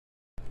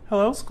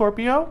Hello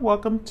Scorpio,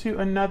 welcome to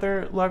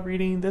another love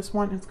reading. This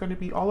one is going to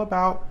be all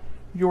about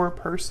your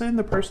person,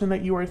 the person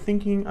that you are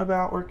thinking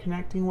about or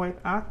connecting with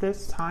at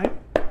this time.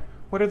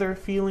 What are their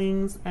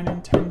feelings and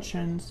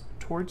intentions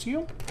towards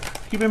you?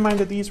 Keep in mind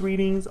that these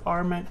readings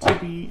are meant to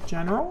be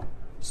general,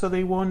 so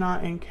they will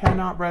not and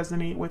cannot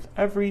resonate with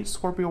every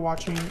Scorpio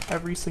watching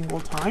every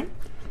single time.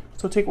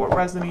 So take what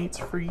resonates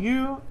for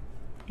you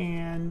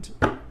and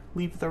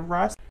leave the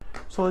rest.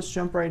 So let's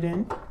jump right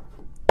in.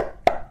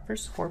 For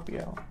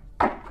Scorpio,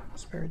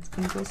 spirits,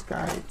 angels,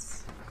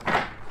 guides,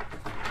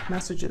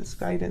 messages,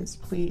 guidance,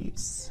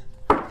 please.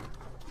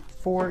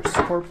 For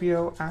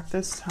Scorpio at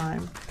this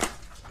time,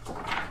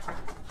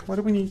 what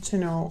do we need to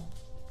know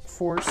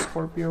for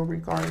Scorpio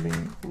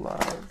regarding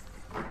love?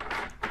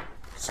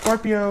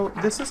 Scorpio,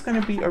 this is going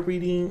to be a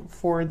reading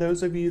for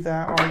those of you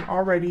that are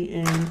already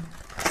in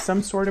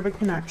some sort of a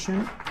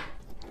connection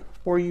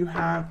or you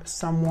have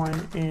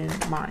someone in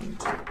mind.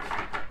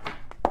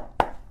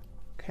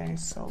 Okay,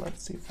 so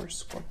let's see for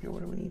Scorpio,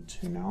 what do we need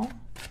to know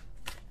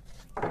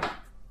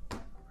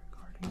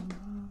regarding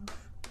love?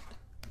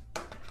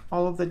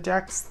 All of the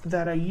decks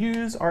that I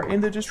use are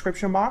in the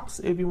description box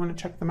if you want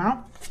to check them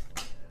out.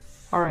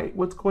 All right,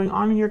 what's going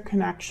on in your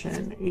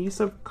connection? Ace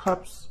of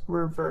Cups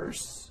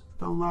reverse,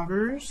 the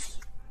Lovers,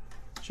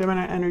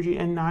 Gemini energy,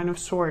 and Nine of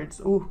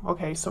Swords. Ooh,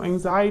 okay, so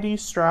anxiety,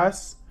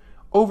 stress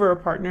over a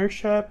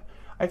partnership.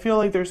 I feel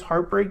like there's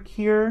heartbreak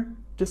here,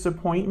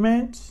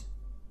 disappointment.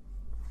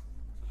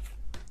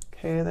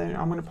 Okay, then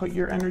I'm going to put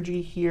your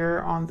energy here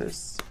on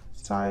this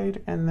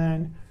side and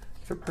then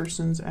your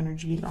person's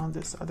energy on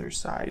this other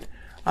side.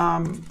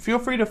 Feel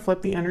free to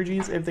flip the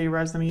energies if they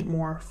resonate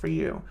more for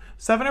you.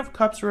 Seven of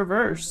Cups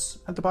reverse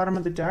at the bottom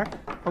of the deck.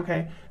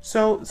 Okay,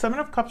 so Seven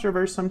of Cups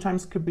reverse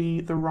sometimes could be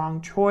the wrong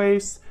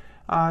choice.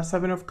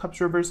 Seven of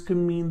Cups reverse could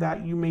mean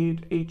that you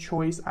made a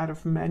choice out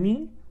of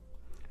many.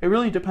 It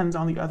really depends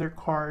on the other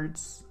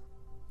cards,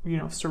 you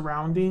know,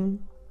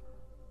 surrounding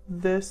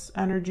this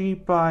energy,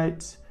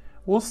 but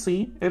we'll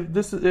see. If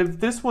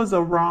this was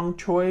a wrong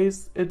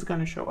choice, it's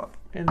going to show up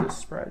in this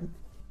spread,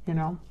 you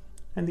know,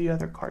 and the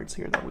other cards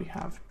here that we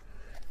have.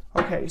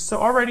 Okay, so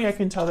already I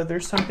can tell that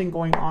there's something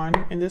going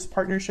on in this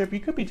partnership. You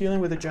could be dealing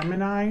with a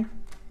Gemini.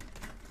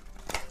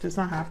 Does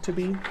not have to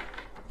be.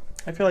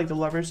 I feel like the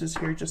Lovers is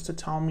here just to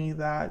tell me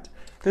that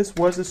this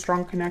was a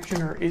strong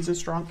connection or is a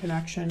strong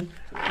connection.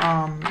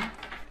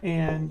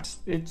 And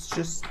it's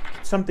just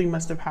something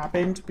must have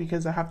happened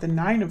because I have the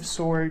Nine of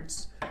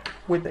Swords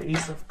with the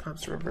Ace of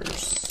Cups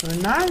reverse. So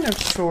the Nine of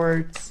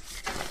Swords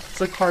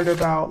is a card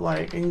about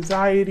like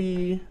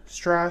anxiety,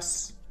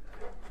 stress,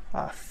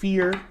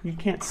 fear. You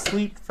can't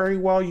sleep very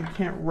well. You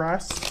can't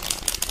rest.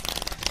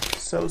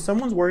 So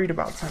someone's worried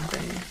about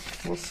something.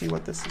 We'll see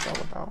what this is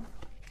all about.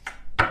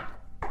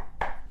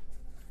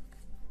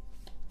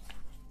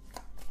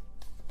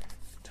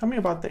 Tell me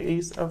about the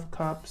Ace of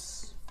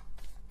Cups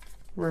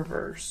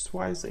reverse.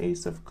 Why is the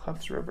Ace of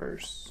Cups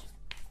reverse?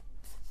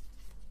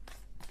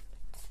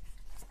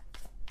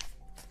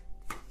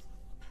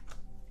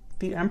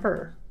 The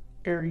Emperor,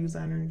 Aries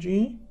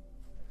energy,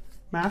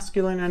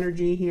 masculine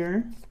energy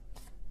here.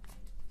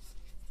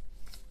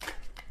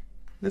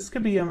 This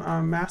could be a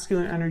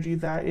masculine energy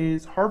that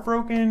is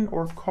heartbroken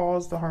or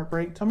caused the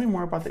heartbreak. Tell me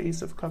more about the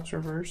Ace of Cups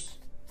reverse.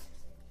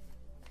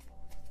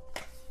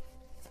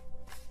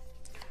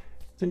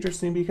 It's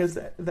interesting because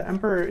the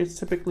Emperor is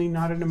typically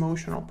not an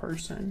emotional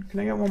person. Can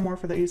I get one more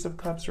for the Ace of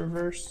Cups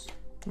reverse?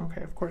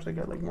 Okay, of course I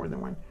get like more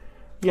than one.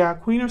 Yeah,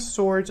 Queen of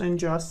Swords and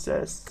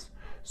Justice.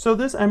 So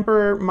this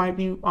Emperor might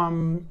be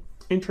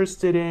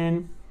interested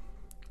in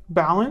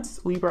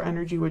balance, Libra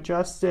energy with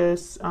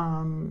justice,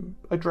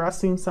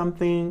 addressing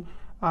something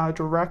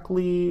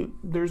directly.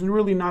 There's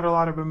really not a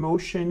lot of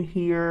emotion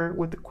here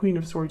with the Queen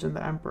of Swords and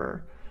the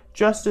Emperor.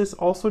 Justice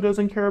also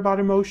doesn't care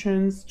about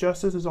emotions.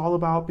 Justice is all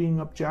about being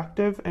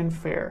objective and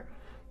fair.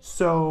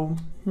 So,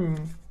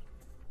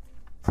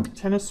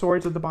 Ten of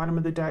Swords at the bottom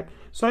of the deck.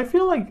 So I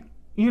feel like,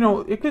 you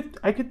know,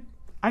 I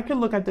could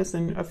look at this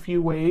in a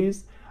few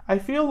ways. I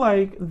feel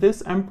like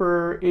this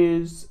Emperor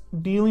is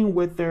dealing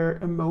with their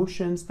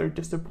emotions, their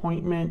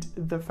disappointment,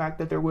 the fact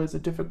that there was a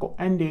difficult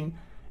ending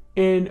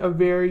in a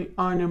very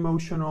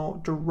unemotional,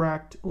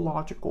 direct,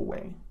 logical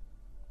way.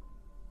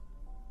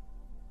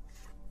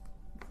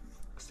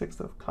 Six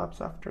of Cups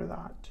after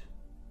that.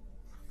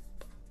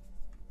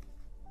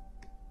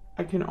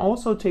 I can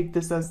also take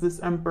this as this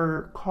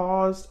Emperor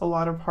caused a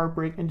lot of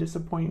heartbreak and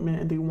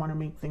disappointment and they want to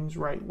make things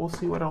right. We'll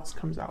see what else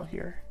comes out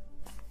here.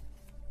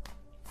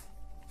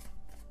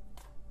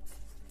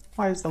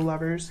 Why is the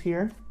Lovers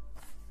here?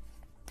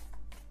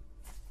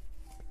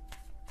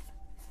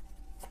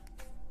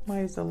 Why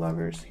is the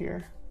Lovers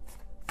here?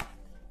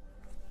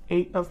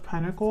 Eight of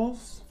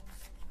Pentacles.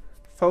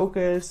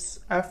 Focus,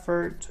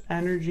 effort,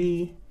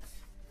 energy,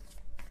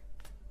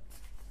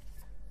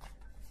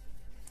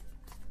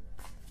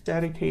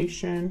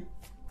 dedication.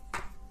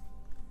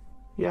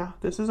 Yeah,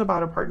 this is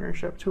about a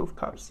partnership. Two of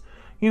Cups.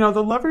 You know,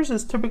 the Lovers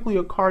is typically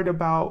a card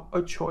about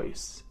a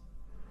choice.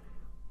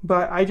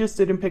 But I just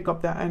didn't pick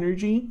up that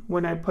energy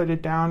when I put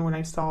it down, when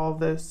I saw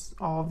this,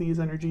 all of these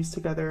energies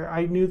together.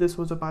 I knew this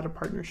was about a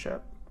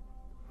partnership.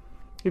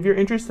 If you're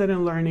interested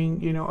in learning,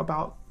 you know,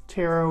 about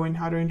tarot and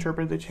how to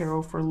interpret the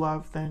tarot for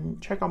love, then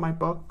check out my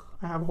book.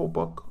 I have a whole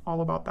book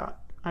all about that.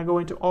 I go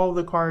into all of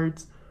the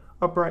cards,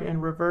 upright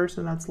and reverse,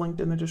 and that's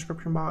linked in the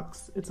description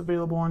box. It's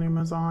available on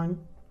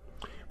Amazon.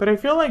 But I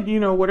feel like, you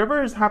know,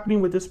 whatever is happening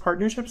with this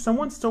partnership,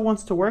 someone still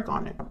wants to work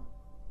on it.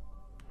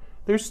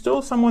 There's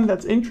still someone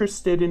that's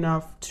interested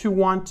enough to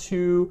want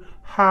to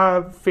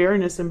have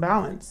fairness and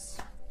balance.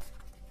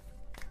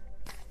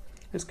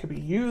 This could be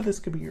you, this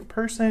could be your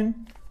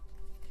person.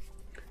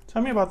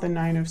 Tell me about the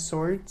Nine of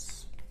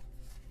Swords.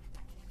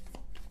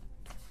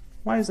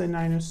 Why is the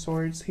Nine of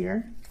Swords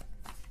here?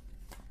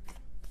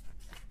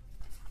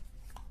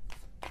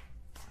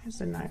 Why is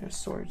the Nine of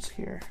Swords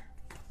here?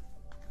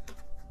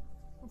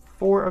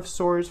 Four of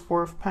Swords,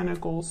 Four of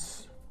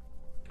Pentacles.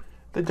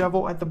 The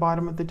Devil at the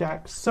bottom of the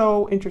deck.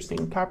 So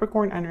interesting.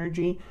 Capricorn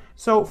energy.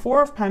 So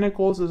Four of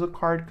Pentacles is a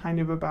card kind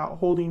of about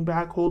holding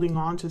back, holding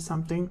on to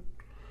something.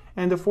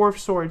 And the Four of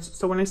Swords.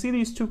 So when I see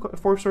these two,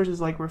 Four of Swords is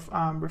like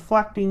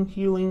reflecting,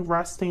 healing,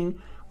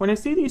 resting. When I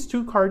see these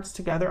two cards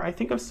together, I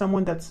think of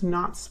someone that's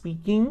not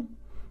speaking.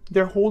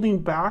 They're holding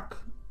back.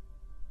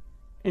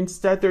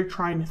 Instead, they're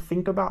trying to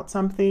think about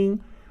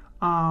something,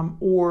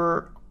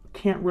 or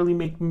can't really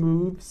make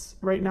moves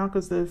right now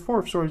because the Four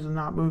of Swords is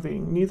not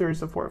moving. Neither is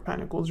the Four of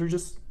Pentacles. They're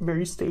just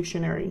very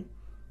stationary.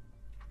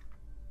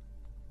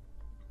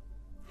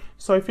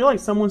 So I feel like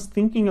someone's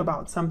thinking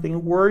about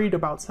something, worried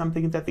about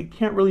something that they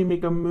can't really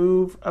make a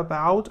move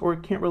about or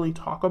can't really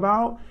talk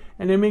about.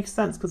 And it makes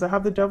sense because I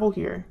have the Devil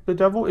here. The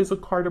Devil is a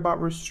card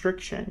about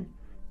restriction,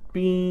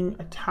 being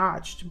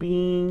attached,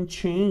 being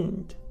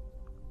chained.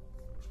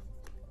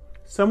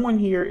 Someone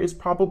here is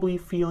probably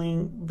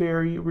feeling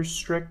very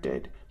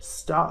restricted,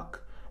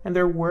 stuck, and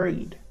they're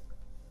worried.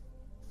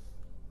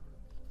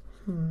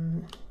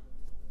 Can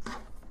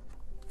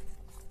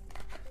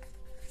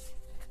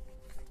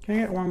I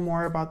get one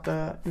more about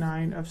the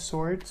Nine of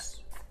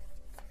Swords?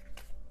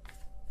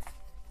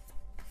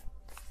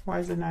 Why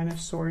is the Nine of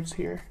Swords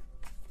here?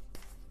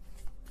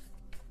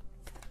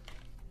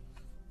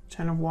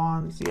 Ten of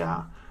Wands,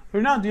 yeah.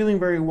 They're not dealing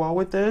very well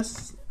with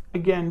this.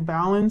 Again,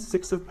 balance,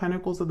 Six of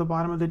Pentacles at the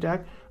bottom of the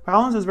deck.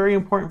 Balance is very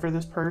important for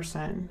this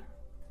person.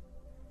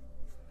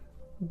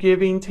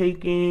 Giving,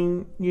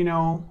 taking, you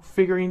know,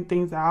 figuring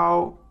things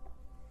out.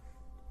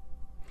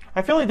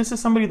 I feel like this is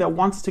somebody that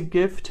wants to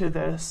give to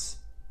this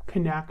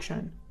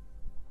connection,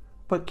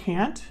 but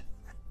can't.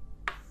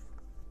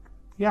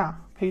 Yeah,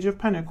 Page of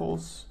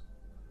Pentacles.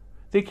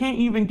 They can't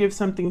even give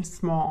something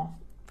small.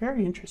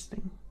 Very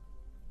interesting.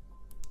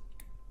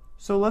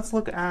 So let's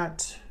look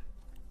at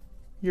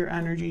your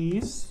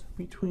energies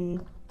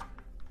between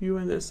you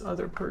and this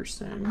other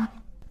person.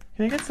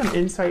 Can I get some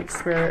insight,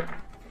 Spirit,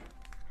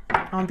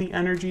 on the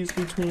energies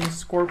between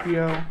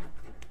Scorpio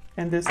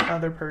and this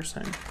other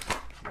person?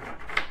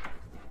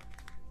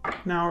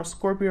 Now,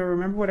 Scorpio,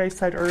 remember what I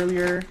said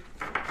earlier?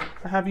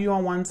 I have you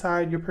on one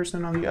side, your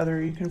person on the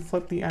other. You can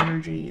flip the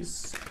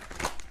energies.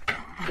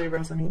 They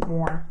resonate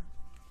more.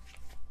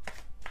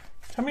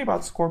 Tell me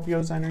about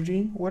Scorpio's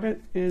energy. What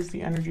is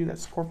the energy that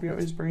Scorpio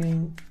is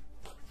bringing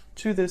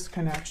to this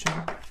connection?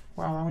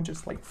 Wow, that one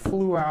just like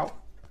flew out.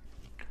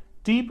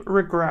 Deep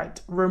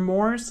regret,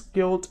 remorse,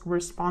 guilt,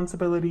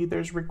 responsibility.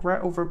 There's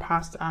regret over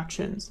past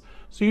actions.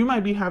 So you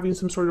might be having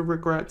some sort of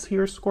regrets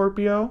here,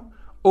 Scorpio,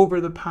 over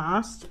the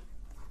past.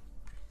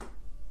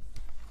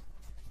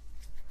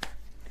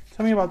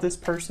 Tell me about this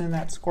person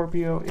that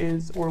Scorpio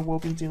is or will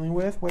be dealing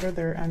with. What are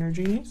their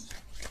energies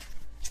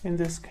in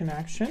this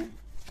connection?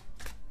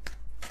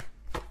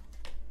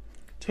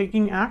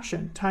 Taking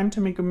action, time to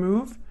make a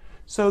move.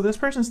 So this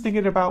person's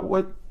thinking about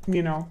what,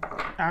 you know,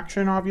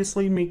 action,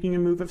 obviously, making a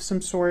move of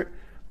some sort.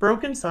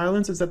 Broken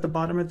silence is at the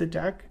bottom of the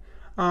deck.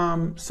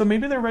 So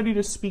maybe they're ready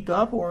to speak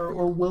up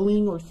or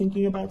willing or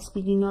thinking about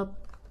speaking up.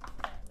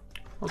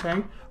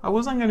 Okay, I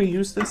wasn't going to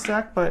use this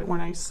deck, but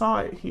when I saw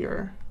it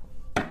here,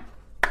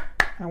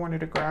 I wanted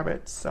to grab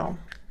it. So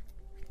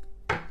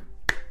can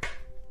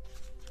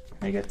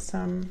I get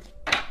some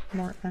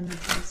more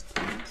energies,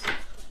 please,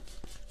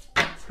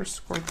 for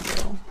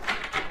Scorpio?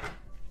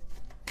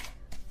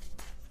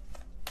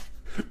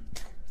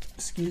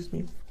 Excuse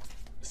me.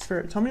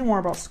 Spirit, tell me more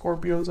about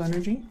Scorpio's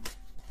energy.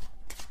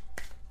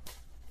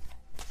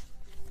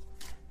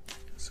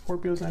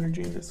 Scorpio's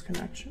energy in this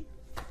connection.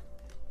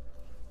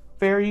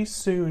 Very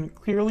soon.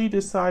 Clearly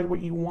decide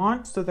what you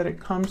want so that it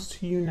comes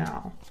to you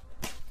now.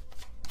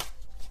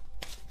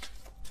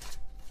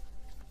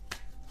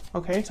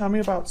 Okay, tell me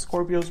about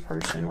Scorpio's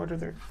person. What are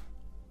their...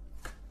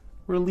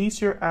 Release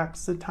your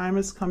ex. The time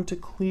has come to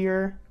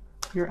clear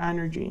your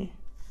energy.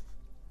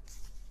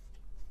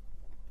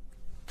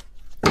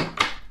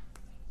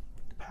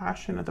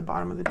 Passion at the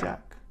bottom of the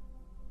deck.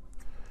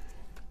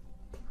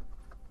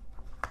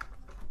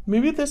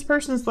 Maybe this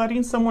person's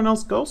letting someone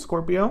else go,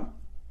 Scorpio.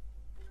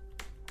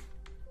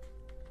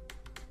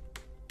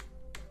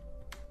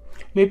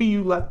 Maybe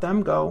you let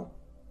them go,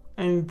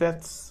 and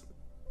that's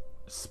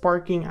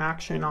sparking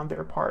action on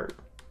their part.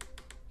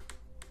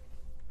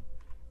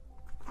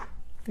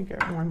 Let me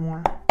get one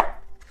more.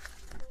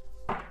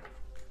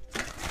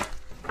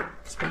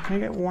 So can I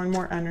get one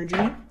more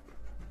energy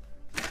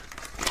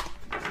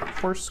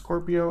for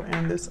Scorpio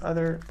and this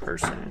other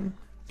person?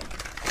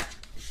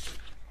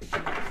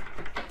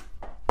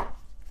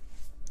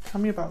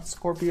 Tell me about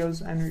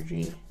Scorpio's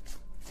energy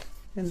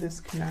in this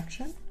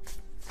connection.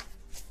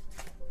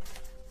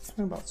 Tell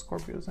me about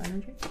Scorpio's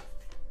energy.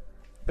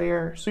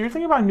 Bear. So you're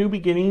thinking about new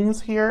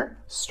beginnings here,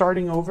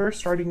 starting over,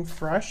 starting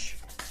fresh.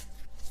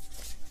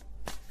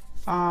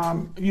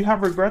 You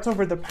have regrets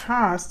over the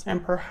past,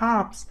 and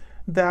perhaps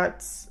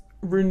that's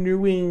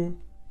renewing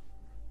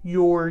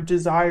your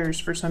desires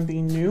for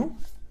something new.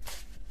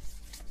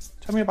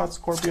 Tell me about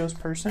Scorpio's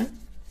person.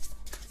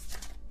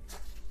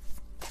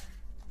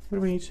 What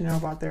do we need to know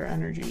about their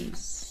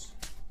energies?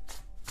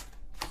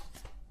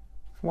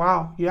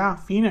 Wow, yeah,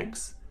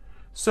 Phoenix.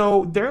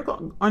 So they're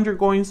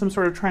undergoing some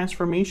sort of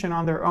transformation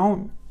on their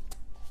own.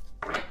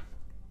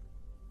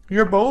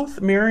 You're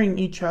both mirroring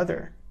each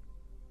other.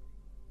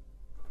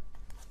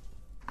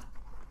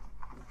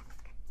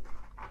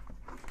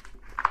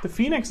 The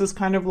Phoenix is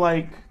kind of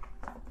like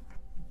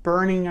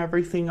burning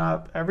everything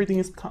up. Everything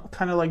is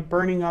kind of like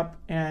burning up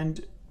and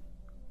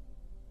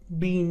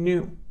being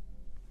new.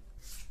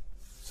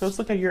 So let's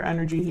look at your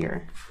energy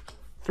here.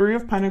 3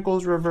 of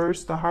Pentacles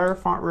reversed, the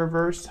Hierophant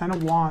reversed, 10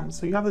 of Wands.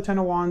 So you have the 10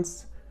 of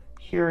Wands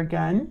here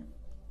again.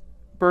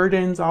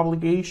 Burdens,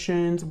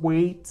 obligations,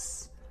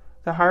 weights.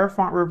 The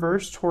Hierophant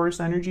reversed,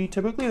 Taurus energy.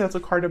 Typically that's a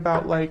card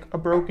about like a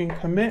broken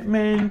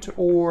commitment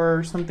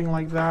or something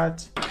like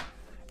that.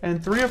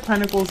 And 3 of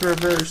Pentacles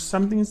reversed.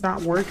 Something's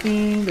not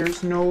working.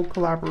 There's no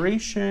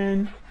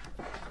collaboration.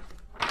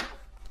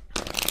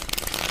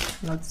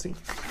 Let's see.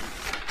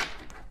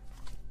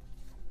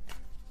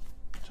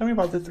 Tell me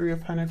about the 3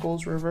 of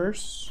Pentacles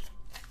reverse.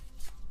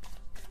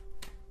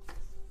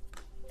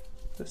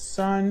 The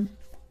Sun.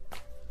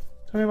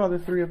 Tell me about the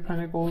 3 of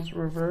Pentacles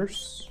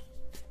reverse.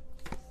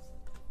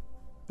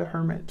 The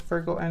Hermit,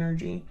 Virgo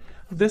energy.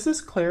 This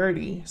is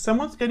clarity.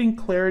 Someone's getting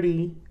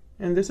clarity,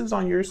 and this is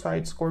on your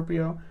side,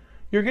 Scorpio.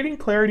 You're getting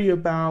clarity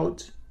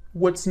about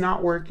what's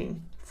not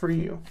working for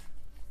you.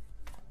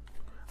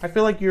 I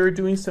feel like you're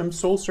doing some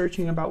soul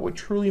searching about what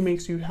truly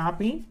makes you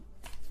happy.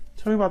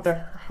 Tell me about the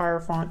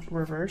Hierophant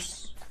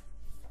reverse.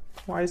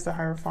 Why is the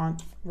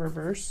Hierophant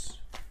reverse?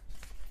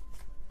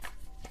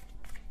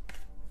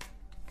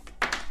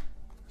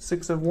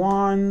 6 of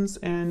Wands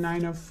and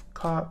 9 of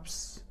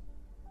Cups.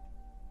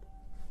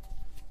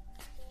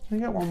 Can I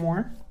get one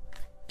more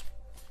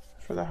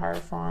for the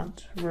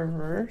Hierophant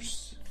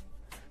reverse?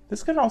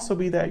 This could also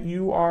be that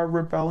you are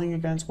rebelling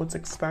against what's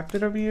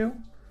expected of you.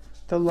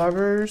 The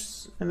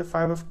Lovers and the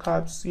 5 of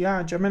Cups.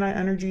 Yeah, Gemini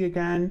energy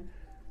again.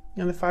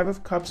 And the 5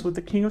 of Cups with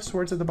the King of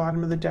Swords at the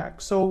bottom of the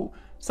deck. So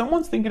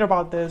someone's thinking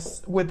about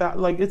this with that,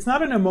 like, it's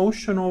not an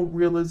emotional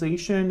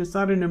realization. It's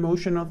not an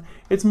emotional,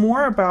 it's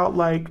more about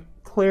like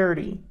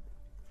clarity.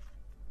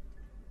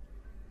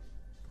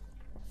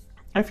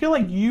 I feel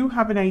like you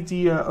have an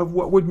idea of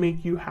what would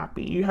make you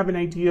happy. You have an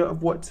idea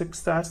of what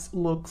success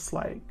looks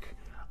like.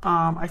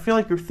 I feel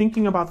like you're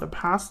thinking about the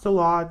past a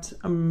lot,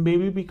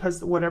 maybe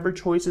because whatever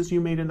choices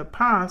you made in the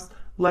past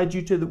led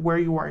you to where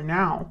you are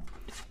now.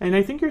 And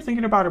I think you're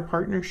thinking about a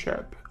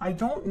partnership. I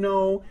don't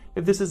know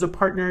if this is a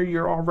partner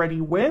you're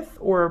already with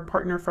or a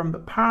partner from the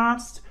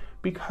past,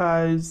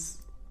 because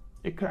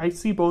I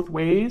see both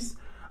ways.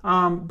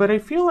 But I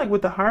feel like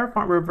with the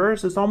Hierophant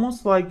reverse, it's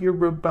almost like you're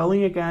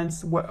rebelling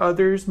against what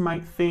others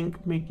might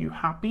think make you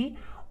happy,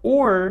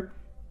 or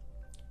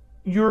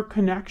your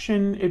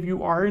connection, if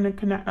you are in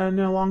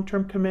a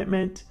long-term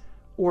commitment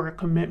or a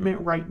commitment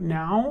right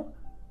now,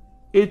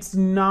 it's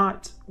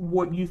not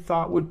what you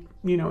thought would,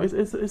 you know,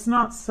 it's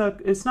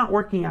not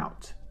working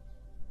out,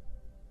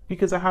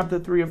 because I have the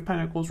 3 of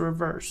Pentacles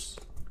reverse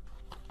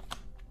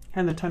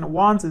and the 10 of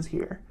Wands is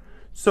here.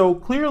 So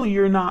clearly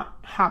you're not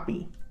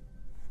happy.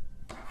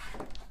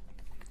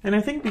 And I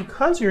think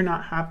because you're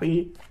not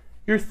happy,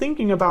 you're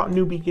thinking about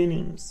new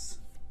beginnings.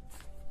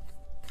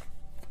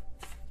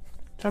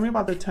 Tell me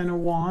about the 10 of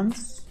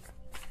Wands.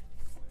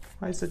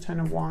 Why is the 10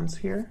 of Wands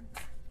here?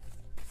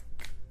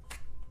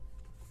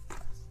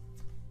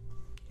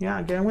 Yeah,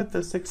 again with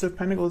the 6 of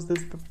Pentacles,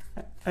 this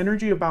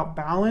energy about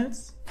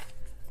balance.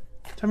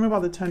 Tell me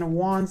about the 10 of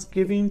Wands,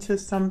 giving to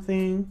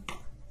something.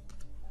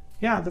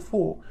 Yeah, the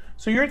Fool.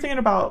 So you're thinking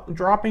about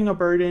dropping a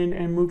burden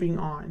and moving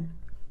on.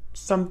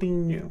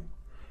 Something new.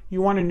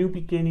 You want a new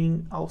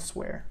beginning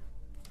elsewhere.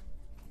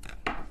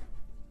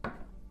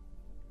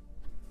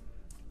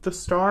 The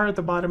Star at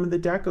the bottom of the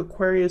deck,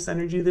 Aquarius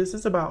energy. This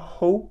is about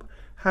hope,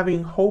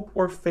 having hope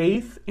or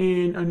faith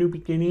in a new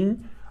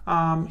beginning,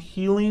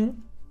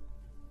 healing.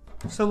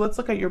 So let's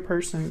look at your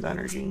person's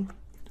energy.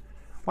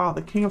 Wow,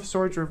 the King of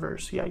Swords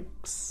reverse.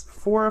 Yikes.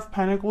 4 of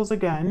Pentacles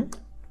again,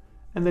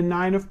 and the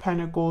 9 of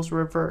Pentacles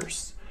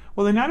reverse.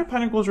 Well, the 9 of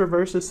Pentacles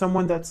reverse is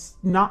someone that's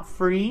not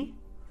free,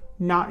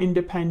 not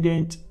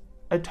independent,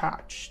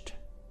 attached.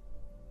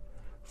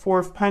 Four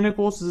of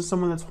Pentacles, this is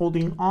someone that's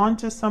holding on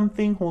to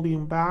something,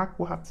 holding back.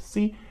 We'll have to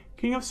see.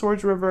 King of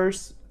Swords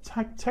reverse.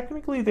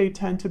 Technically, they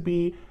tend to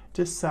be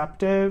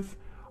deceptive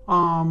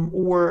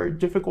or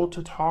difficult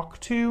to talk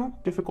to,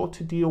 difficult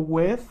to deal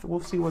with. We'll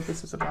see what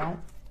this is about.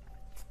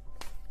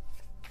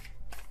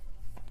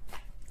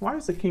 Why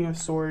is the King of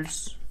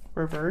Swords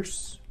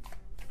reverse?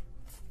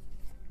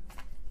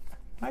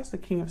 Why is the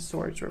King of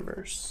Swords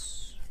reverse?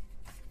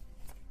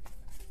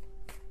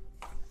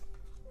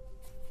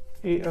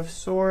 Eight of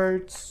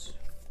Swords.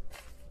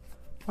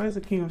 Why is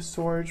the King of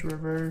Swords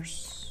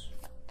reverse?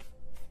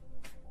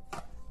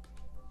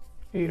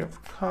 Eight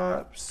of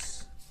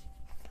Cups.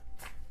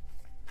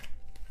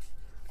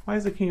 Why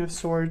is the King of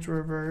Swords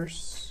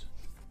reverse?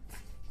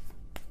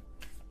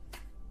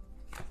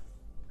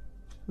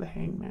 The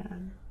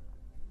Hangman.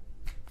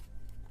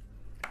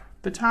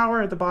 The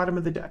Tower at the bottom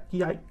of the deck.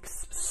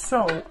 Yikes.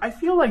 So I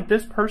feel like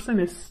this person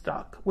is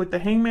stuck with the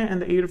Hangman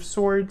and the Eight of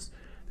Swords.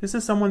 This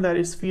is someone that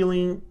is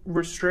feeling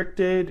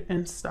restricted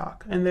and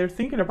stuck, and they're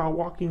thinking about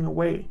walking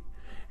away.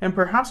 And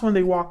perhaps when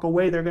they walk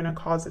away, they're going to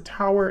cause a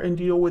Tower and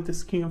deal with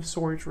this King of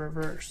Swords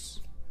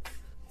reverse.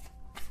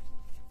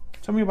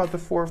 Tell me about the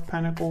Four of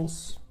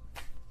Pentacles.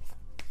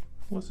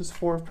 What's this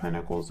Four of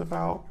Pentacles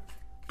about?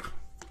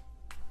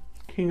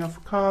 King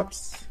of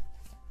Cups.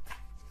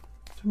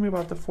 Tell me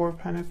about the Four of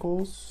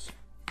Pentacles.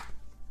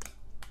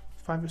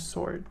 Five of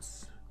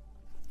Swords.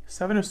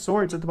 Seven of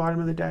Swords at the bottom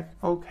of the deck.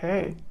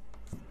 Okay.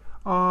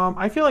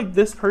 I feel like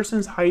this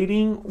person's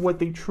hiding what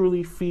they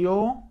truly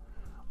feel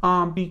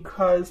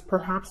because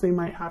perhaps they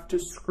might have to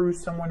screw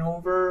someone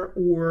over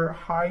or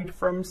hide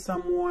from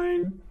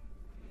someone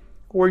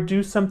or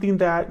do something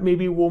that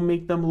maybe will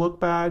make them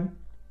look bad.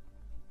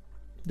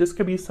 This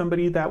could be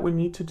somebody that would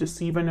need to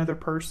deceive another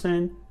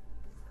person.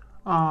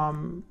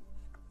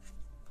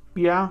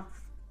 Yeah.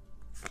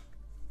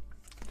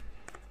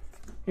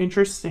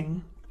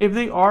 Interesting. If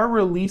they are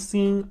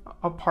releasing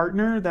a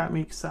partner, that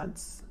makes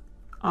sense.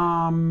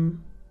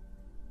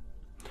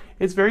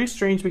 It's very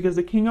strange because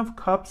the King of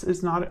Cups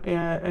is not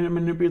a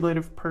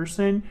manipulative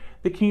person.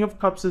 The King of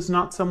Cups is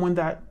not someone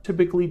that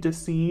typically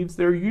deceives.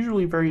 They're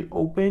usually very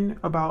open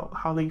about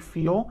how they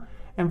feel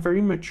and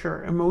very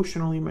mature,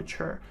 emotionally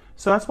mature.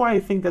 So that's why I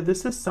think that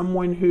this is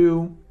someone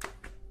who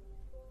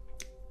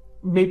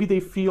maybe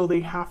they feel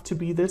they have to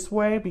be this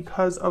way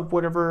because of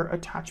whatever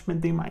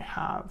attachment they might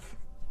have.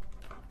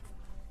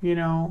 You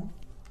know,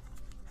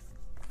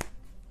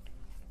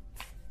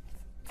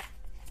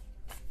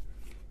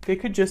 they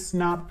could just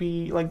not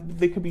be, like,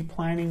 they could be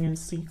planning in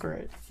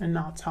secret and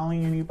not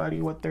telling anybody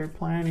what they're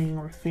planning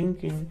or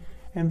thinking,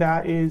 and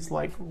that is,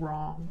 like,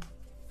 wrong.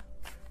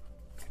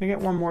 Can I get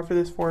one more for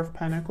this Four of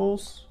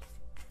Pentacles?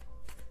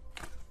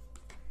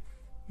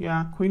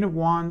 Yeah, Queen of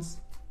Wands.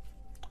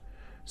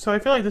 So I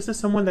feel like this is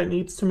someone that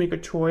needs to make a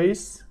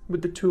choice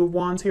with the Two of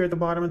Wands here at the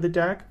bottom of the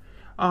deck.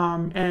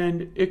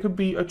 And it could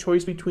be a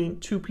choice between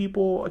two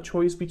people, a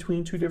choice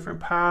between two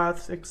different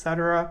paths,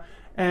 etc.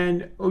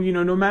 And, you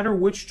know, no matter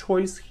which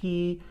choice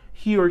he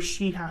or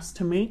she has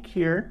to make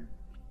here,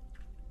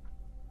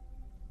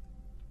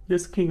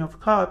 this King of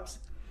Cups,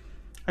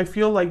 I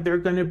feel like they're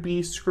going to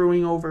be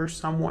screwing over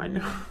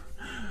someone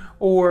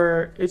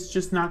or it's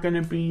just not going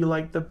to be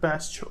like the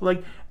best.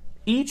 Like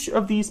each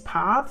of these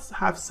paths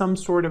have some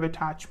sort of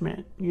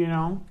attachment, you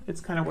know,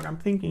 it's kind of what I'm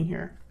thinking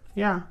here.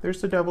 Yeah,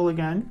 there's the Devil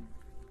again.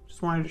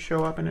 Just wanted to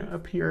show up and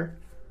appear.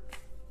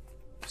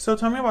 So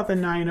tell me about the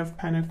Nine of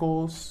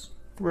Pentacles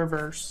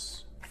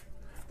reverse.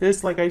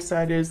 This, like I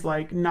said, is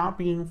like not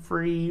being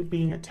free,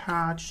 being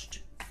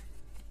attached.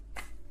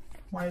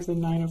 Why is the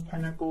Nine of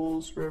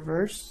Pentacles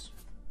reverse?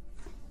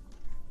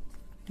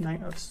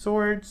 Knight of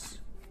Swords.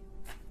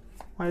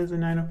 Why is the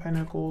Nine of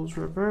Pentacles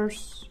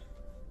reverse?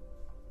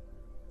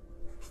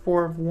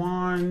 Four of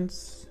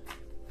Wands.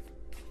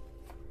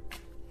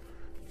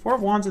 Four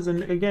of Wands is,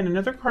 again,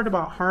 another card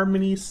about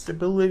harmony,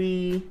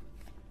 stability,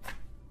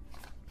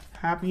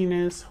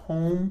 happiness,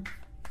 home,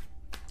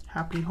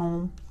 happy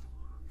home.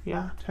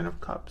 Yeah, Ten of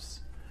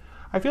Cups.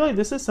 I feel like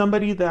this is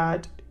somebody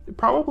that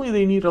probably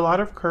they need a lot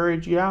of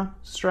courage. Yeah,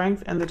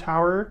 strength and the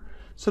Tower.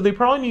 So they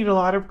probably need a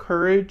lot of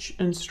courage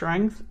and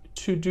strength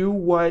to do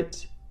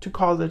what, to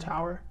call the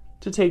Tower,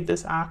 to take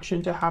this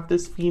action, to have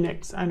this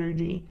Phoenix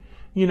energy.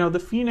 You know, the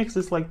Phoenix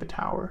is like the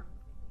Tower.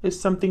 It's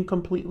something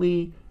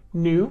completely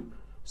new.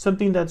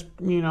 Something that's,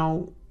 you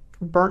know,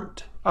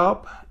 burnt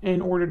up in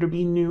order to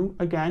be new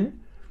again.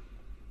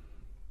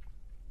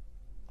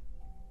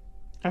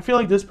 I feel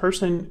like this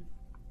person,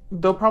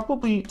 they'll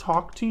probably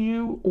talk to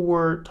you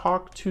or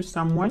talk to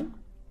someone.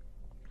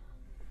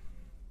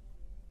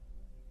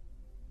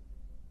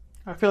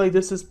 I feel like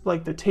this is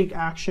like the take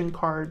action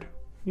card,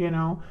 you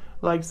know,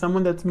 like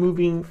someone that's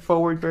moving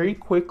forward very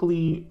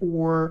quickly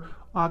or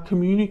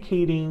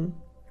communicating.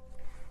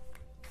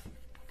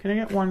 Can I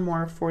get one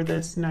more for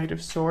this Knight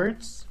of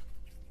Swords?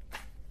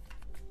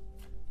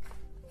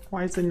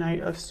 Why is the Knight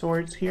of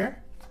Swords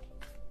here?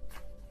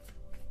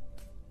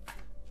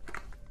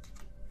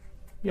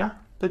 Yeah,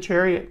 the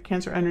Chariot,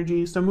 Cancer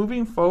energy. So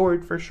moving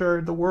forward for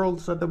sure, the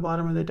World's at the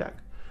bottom of the deck.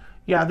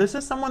 Yeah, this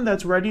is someone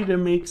that's ready to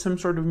make some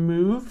sort of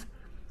move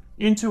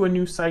into a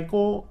new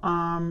cycle.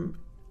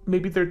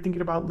 Maybe they're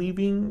thinking about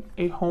leaving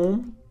a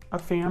home, a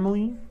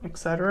family,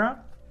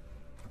 etc.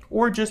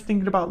 Or just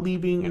thinking about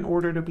leaving in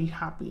order to be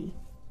happy.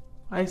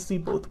 I see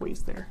both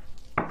ways there.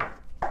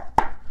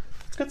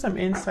 Let's get some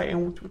insight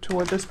into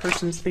what this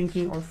person's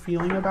thinking or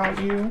feeling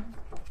about you.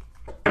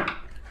 Can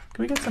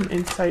we get some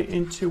insight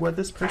into what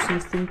this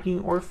person's thinking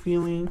or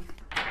feeling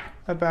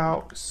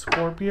about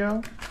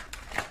Scorpio?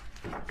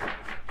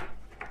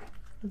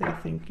 What are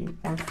they thinking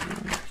or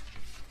feeling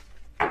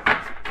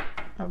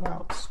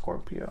about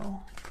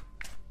Scorpio?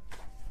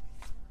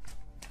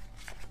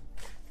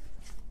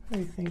 What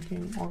are they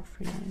thinking or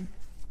feeling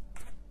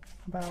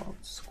about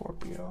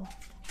Scorpio?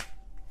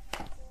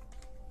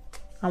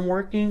 I'm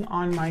working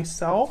on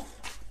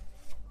myself.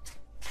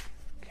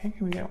 Okay,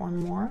 can we get one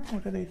more?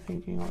 What are they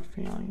thinking or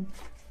feeling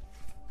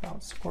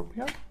about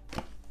Scorpio?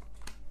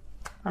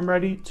 I'm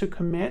ready to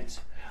commit.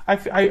 I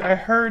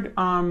heard,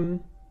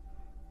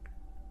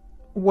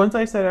 once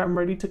I said I'm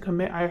ready to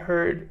commit, I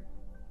heard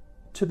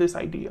to this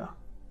idea.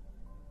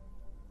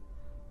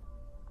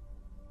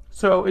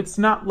 So it's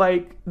not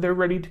like they're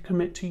ready to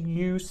commit to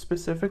you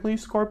specifically,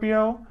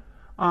 Scorpio.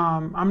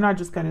 I'm not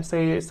just going to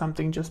say it's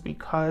something just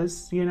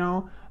because, you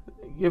know.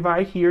 If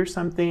I hear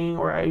something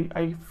or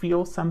I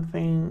feel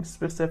something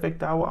specific,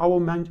 that I will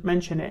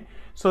mention it.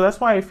 So that's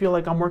why I feel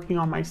like I'm working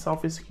on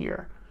myself is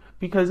here.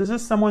 Because this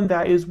is someone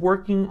that is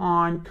working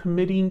on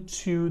committing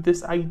to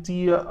this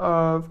idea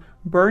of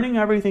burning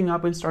everything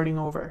up and starting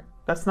over.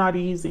 That's not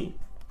easy.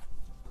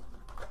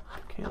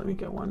 Okay, let me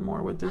get one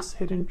more with this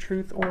Hidden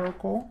Truth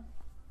Oracle.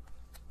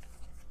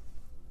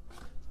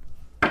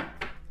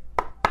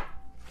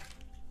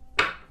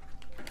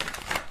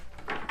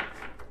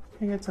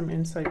 Can I get some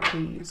insight,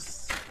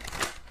 please,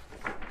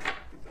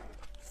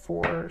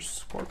 for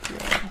Scorpio?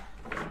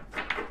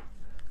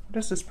 What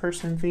is this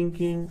person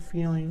thinking,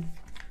 feeling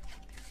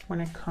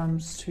when it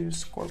comes to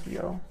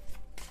Scorpio?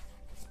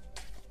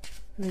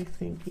 What are they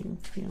thinking,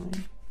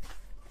 feeling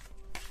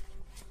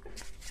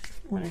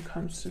when it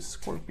comes to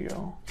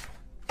Scorpio?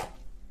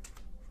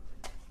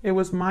 It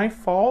was my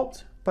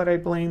fault, but I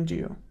blamed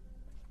you.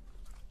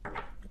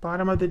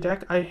 Bottom of the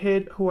deck, I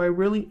hid who I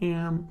really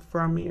am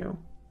from you.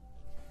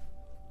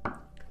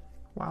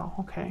 Wow,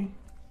 okay.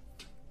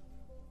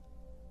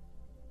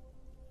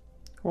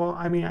 Well,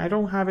 I mean, I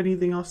don't have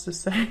anything else to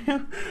say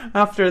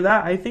after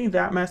that. I think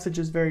that message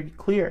is very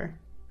clear.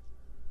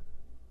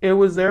 It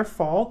was their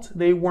fault.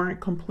 They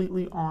weren't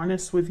completely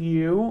honest with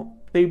you.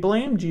 They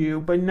blamed you,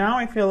 but now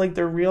I feel like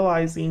they're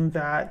realizing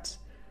that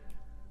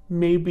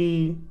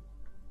maybe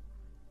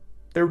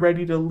they're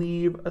ready to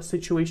leave a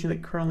situation they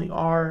currently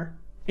are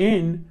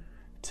in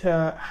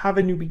to have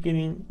a new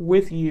beginning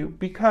with you,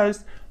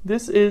 because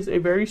this is a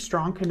very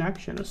strong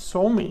connection, a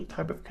soulmate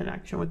type of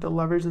connection with the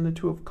Lovers and the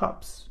Two of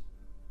Cups.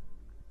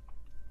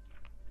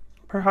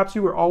 Perhaps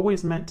you were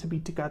always meant to be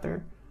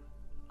together.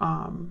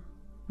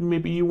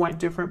 Maybe you went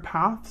different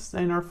paths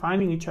and are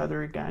finding each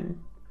other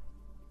again.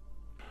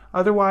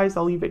 Otherwise,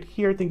 I'll leave it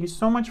here. Thank you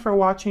so much for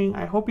watching.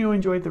 I hope you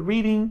enjoyed the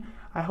reading.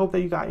 I hope that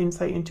you got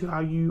insight into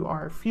how you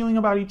are feeling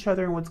about each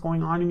other and what's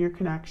going on in your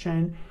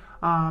connection.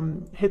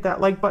 Hit that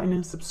like button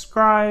and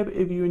subscribe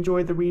if you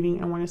enjoyed the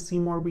reading and want to see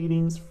more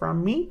readings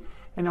from me.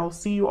 And I will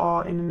see you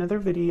all in another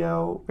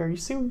video very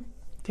soon.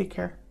 Take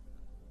care.